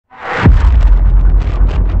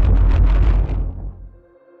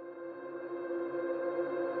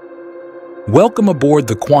Welcome aboard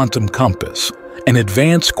the Quantum Compass, an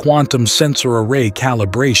advanced quantum sensor array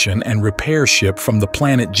calibration and repair ship from the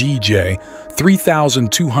planet GJ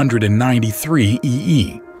 3293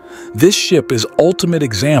 EE. This ship is ultimate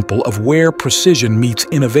example of where precision meets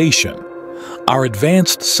innovation. Our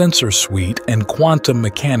advanced sensor suite and quantum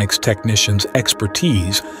mechanics technicians'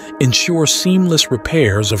 expertise ensure seamless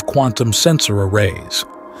repairs of quantum sensor arrays.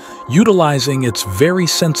 Utilizing its very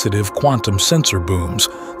sensitive quantum sensor booms,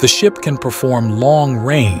 the ship can perform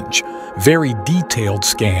long-range, very detailed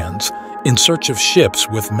scans in search of ships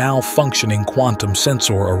with malfunctioning quantum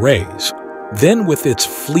sensor arrays. Then, with its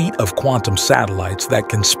fleet of quantum satellites that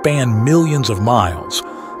can span millions of miles,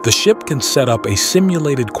 the ship can set up a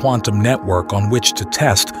simulated quantum network on which to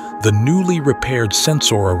test the newly repaired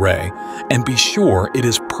sensor array and be sure it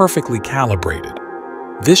is perfectly calibrated.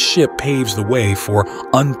 This ship paves the way for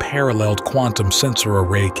unparalleled quantum sensor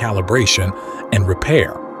array calibration and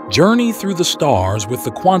repair. Journey through the stars with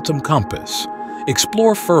the Quantum Compass.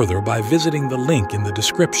 Explore further by visiting the link in the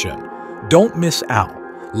description. Don't miss out.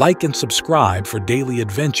 Like and subscribe for daily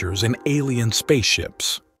adventures in alien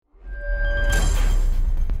spaceships.